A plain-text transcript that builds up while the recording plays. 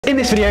In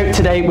this video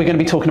today, we're going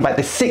to be talking about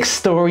the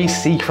 6-story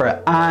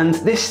secret, and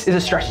this is a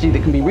strategy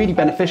that can be really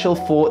beneficial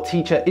for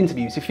teacher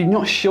interviews. If you're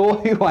not sure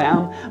who I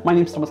am, my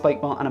name is Thomas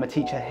Blakemore and I'm a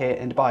teacher here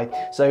in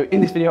Dubai. So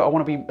in this video, I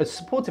want to be as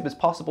supportive as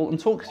possible and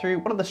talk through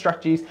one of the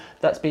strategies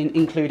that's been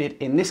included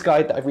in this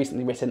guide that I've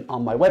recently written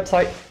on my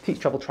website,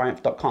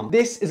 Teachtraveltriumph.com.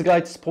 This is a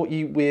guide to support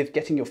you with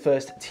getting your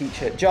first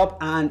teacher job,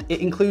 and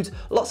it includes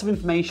lots of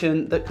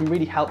information that can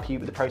really help you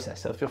with the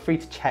process. So feel free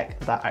to check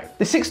that out.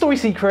 The 6-story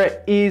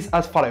secret is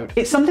as followed.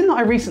 It's something that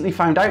I recently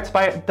found out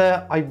about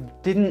that I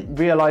didn't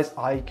realize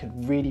I could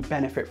really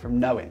benefit from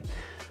knowing.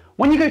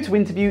 When you go to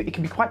interview, it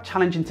can be quite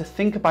challenging to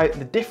think about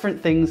the different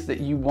things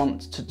that you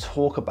want to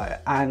talk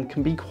about and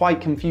can be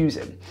quite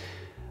confusing.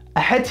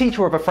 A head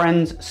teacher of a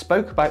friend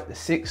spoke about the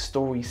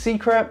 6-story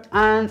secret,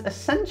 and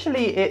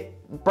essentially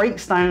it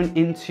breaks down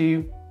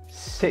into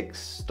 6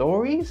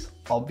 stories,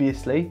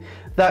 obviously,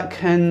 that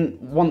can,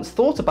 once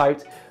thought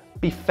about,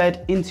 be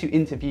fed into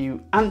interview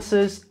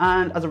answers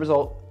and as a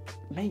result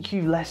make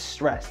you less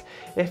stressed.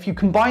 If you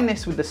combine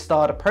this with the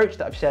START approach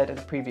that I've shared in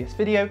a previous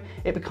video,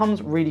 it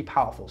becomes really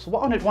powerful. So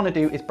what I want to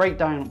do is break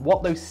down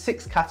what those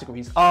 6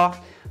 categories are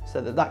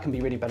so that that can be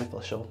really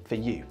beneficial for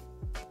you.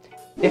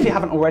 If you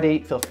haven't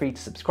already, feel free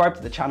to subscribe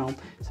to the channel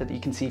so that you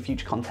can see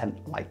future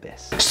content like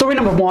this. Story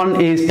number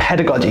 1 is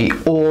pedagogy,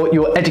 or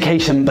your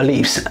education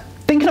beliefs.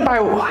 Thinking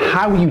about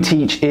how you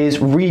teach is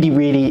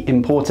really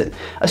important.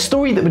 A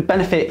story that would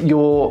benefit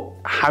your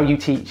how you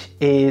teach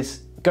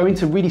is going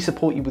to really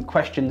support you with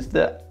questions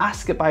that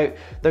ask about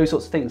those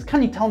sorts of things.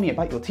 Can you tell me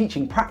about your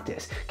teaching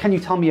practice? Can you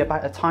tell me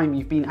about a time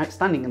you've been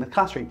outstanding in the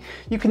classroom?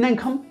 You can then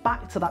come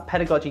back to that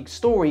pedagogy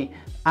story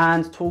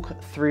and talk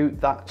through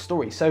that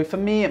story. So for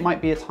me, it might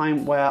be a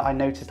time where I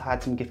noticed I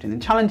had some gifted and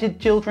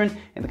talented children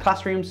in the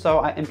classroom, so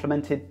I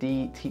implemented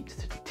the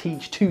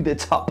teach to the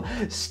top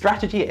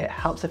strategy. It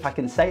helps if I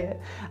can say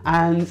it.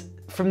 And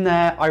from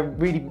there, I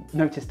really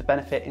noticed the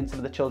benefit in some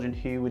of the children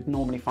who would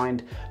normally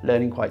find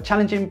learning quite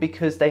challenging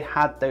because they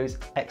had those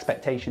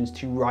expectations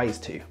to rise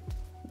to.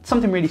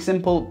 Something really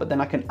simple, but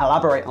then I can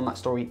elaborate on that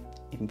story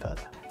even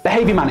further.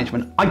 Behavior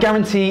management. I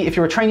guarantee if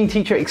you're a training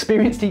teacher,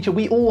 experienced teacher,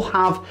 we all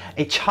have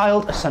a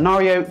child, a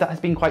scenario that has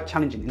been quite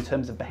challenging in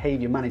terms of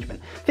behavior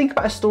management. Think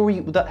about a story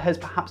that has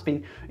perhaps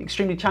been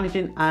extremely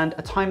challenging and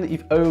a time that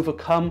you've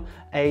overcome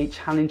a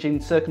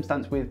challenging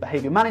circumstance with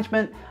behavior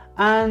management,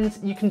 and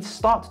you can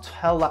start to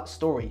tell that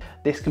story.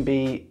 This can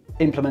be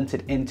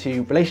implemented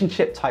into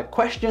relationship type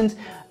questions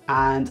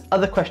and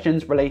other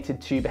questions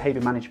related to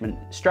behavior management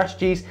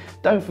strategies.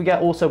 Don't forget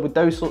also with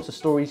those sorts of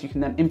stories, you can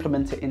then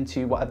implement it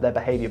into whatever their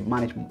behavior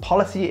management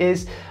policy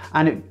is,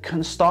 and it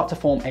can start to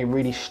form a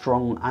really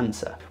strong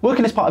answer.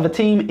 Working as part of a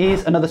team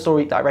is another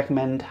story that I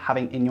recommend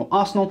having in your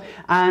arsenal,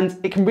 and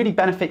it can really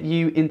benefit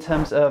you in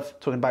terms of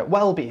talking about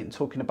well-being,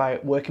 talking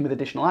about working with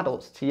additional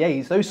adults,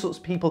 TAs, those sorts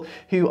of people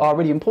who are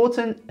really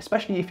important,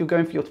 especially if you're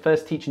going for your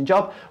first teaching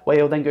job, where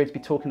you're then going to be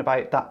talking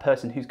about that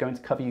person who's going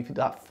to cover you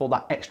for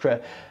that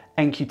extra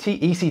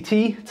NQT,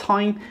 ECT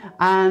time,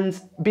 and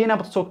being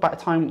able to talk about a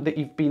time that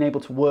you've been able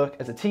to work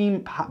as a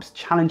team, perhaps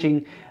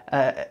challenging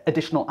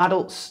additional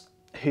adults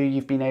who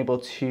you've been able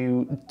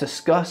to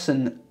discuss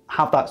and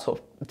have that sort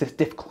of this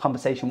difficult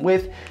conversation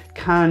with,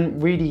 can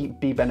really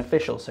be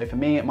beneficial. So for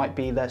me, it might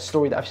be the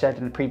story that I've shared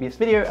in a previous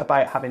video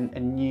about having a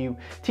new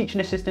teaching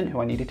assistant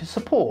who I needed to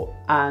support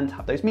and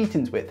have those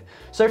meetings with.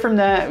 So from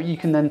there, you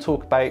can then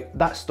talk about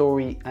that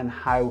story and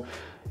how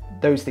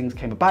those things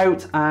came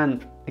about,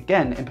 and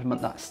again,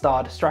 implement that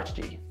START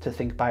strategy to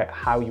think about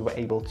how you were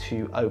able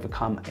to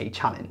overcome a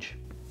challenge.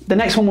 The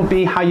next one would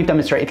be how you've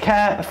demonstrated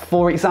care.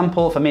 For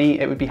example, for me,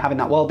 it would be having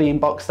that wellbeing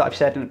box that I've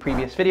shared in a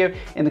previous video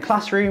in the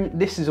classroom.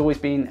 This has always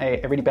been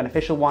a really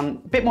beneficial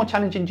one, a bit more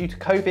challenging due to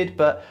COVID,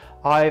 but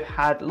I've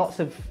had lots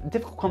of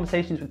difficult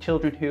conversations with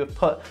children who have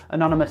put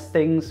anonymous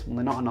things, well,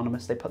 they're not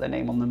anonymous, they put their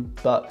name on them,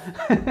 but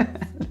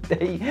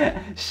they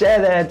share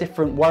their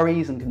different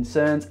worries and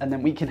concerns, and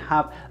then we can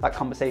have that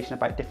conversation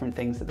about different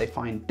things that they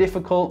find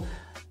difficult.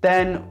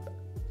 Then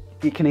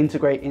it can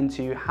integrate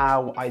into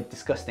how I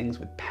discuss things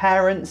with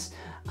parents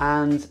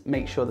and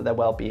make sure that their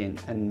well-being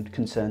and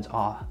concerns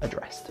are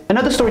addressed.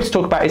 Another story to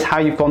talk about is how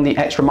you've gone the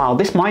extra mile.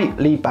 This might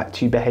lead back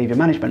to behavior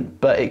management,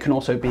 but it can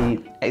also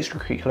be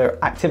extracurricular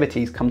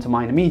activities come to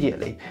mind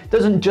immediately. It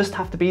doesn't just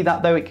have to be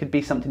that though, it could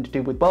be something to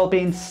do with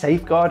well-being,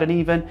 safeguarding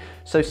even.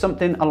 So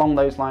something along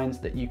those lines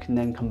that you can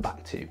then come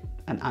back to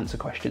and answer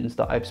questions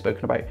that I've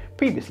spoken about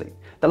previously.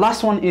 The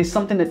last one is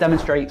something that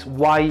demonstrates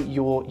why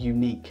you're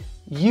unique.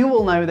 You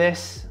will know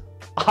this,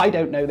 I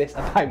don't know this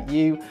about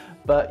you,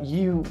 but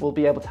you will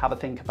be able to have a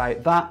think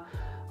about that.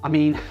 I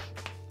mean,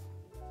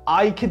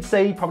 I could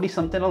say probably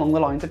something along the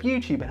lines of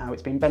YouTube and how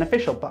it's been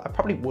beneficial, but I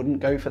probably wouldn't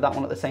go for that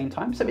one at the same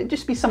time. So it'd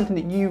just be something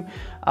that you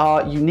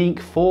are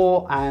unique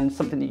for and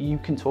something that you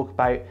can talk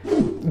about.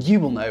 You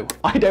will know.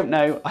 I don't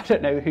know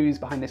who's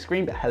behind this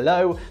screen, but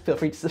hello, feel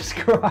free to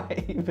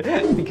subscribe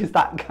because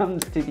that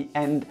comes to the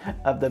end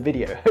of the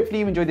video. Hopefully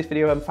you enjoyed this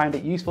video and found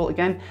it useful.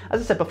 Again, as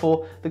I said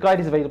before, the guide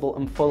is available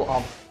and full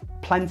of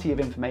plenty of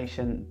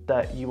information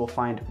that you will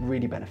find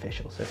really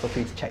beneficial. So feel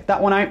free to check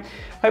that one out.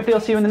 Hopefully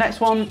I'll see you in the next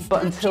one,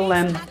 but until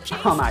then,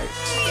 I'm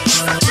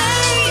out.